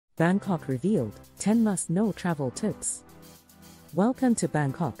Bangkok revealed, 10 must-know travel tips. Welcome to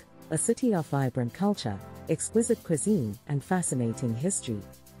Bangkok, a city of vibrant culture, exquisite cuisine, and fascinating history.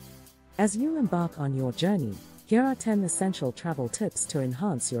 As you embark on your journey, here are 10 essential travel tips to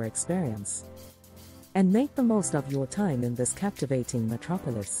enhance your experience and make the most of your time in this captivating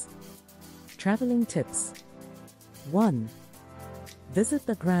metropolis. Traveling tips. 1. Visit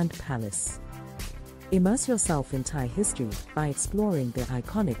the Grand Palace. Immerse yourself in Thai history by exploring the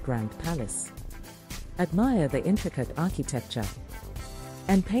iconic Grand Palace. Admire the intricate architecture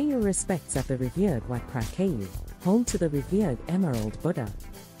and pay your respects at the revered Wat Phra Kaew, home to the revered Emerald Buddha.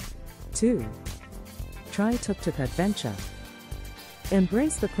 2. Try tuk-tuk adventure.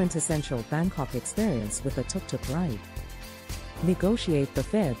 Embrace the quintessential Bangkok experience with a tuk-tuk ride. Negotiate the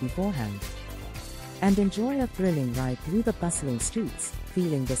fare beforehand and enjoy a thrilling ride through the bustling streets,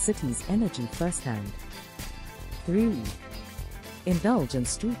 feeling the city's energy firsthand. 3. Indulge in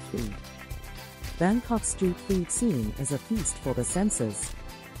street food. Bangkok's street food scene is a feast for the senses.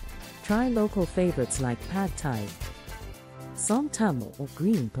 Try local favorites like pad thai, som tam or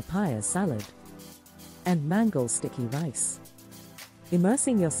green papaya salad, and mango sticky rice,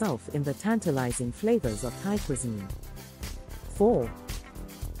 immersing yourself in the tantalizing flavors of Thai cuisine. 4.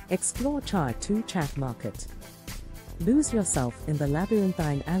 Explore Char Tu Chat Market. Lose yourself in the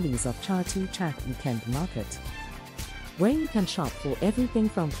labyrinthine alleys of Char Tu Chat Weekend Market, where you can shop for everything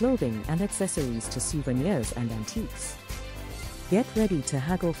from clothing and accessories to souvenirs and antiques. Get ready to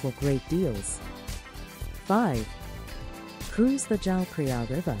haggle for great deals. 5. Cruise the Chao Phraya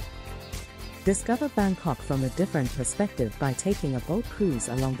River. Discover Bangkok from a different perspective by taking a boat cruise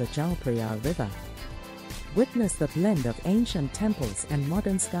along the Chao Phraya River. Witness the blend of ancient temples and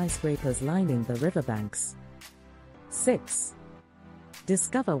modern skyscrapers lining the riverbanks. 6.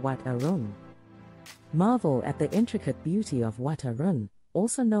 Discover Wat Arun. Marvel at the intricate beauty of Wat Arun,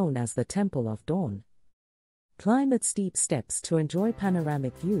 also known as the Temple of Dawn. Climb its steep steps to enjoy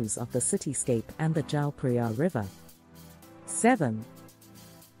panoramic views of the cityscape and the Chao Phraya River. 7.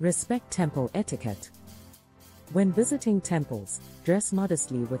 Respect temple etiquette. When visiting temples, dress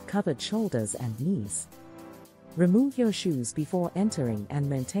modestly with covered shoulders and knees. Remove your shoes before entering and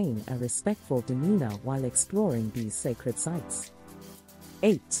maintain a respectful demeanor while exploring these sacred sites.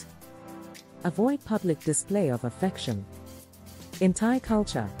 8. Avoid public display of affection. In Thai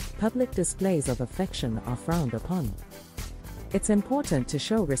culture, public displays of affection are frowned upon. It's important to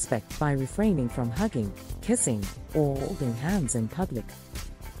show respect by refraining from hugging, kissing, or holding hands in public.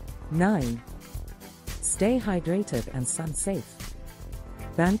 9. Stay hydrated and sun-safe.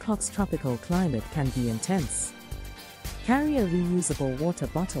 Bangkok's tropical climate can be intense. Carry a reusable water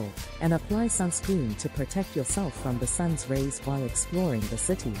bottle and apply sunscreen to protect yourself from the sun's rays while exploring the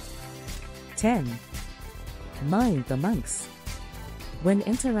city. 10. Mind the monks. When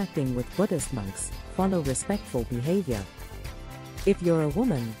interacting with Buddhist monks, follow respectful behavior. If you're a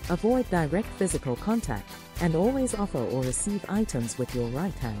woman, avoid direct physical contact and always offer or receive items with your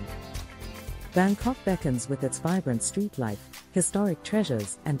right hand. Bangkok beckons with its vibrant street life, historic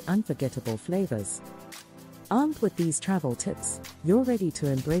treasures, and unforgettable flavors. Armed with these travel tips, you're ready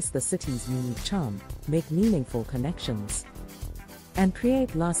to embrace the city's unique charm, make meaningful connections, and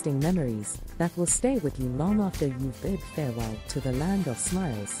create lasting memories that will stay with you long after you've bid farewell to the land of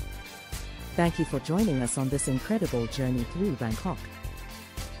smiles. Thank you for joining us on this incredible journey through Bangkok.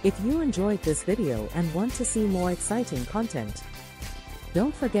 If you enjoyed this video and want to see more exciting content,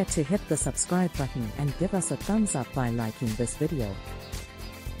 don't forget to hit the subscribe button and give us a thumbs up by liking this video.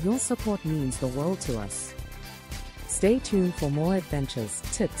 Your support means the world to us. Stay tuned for more adventures,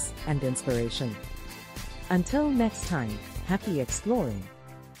 tips, and inspiration. Until next time, happy exploring!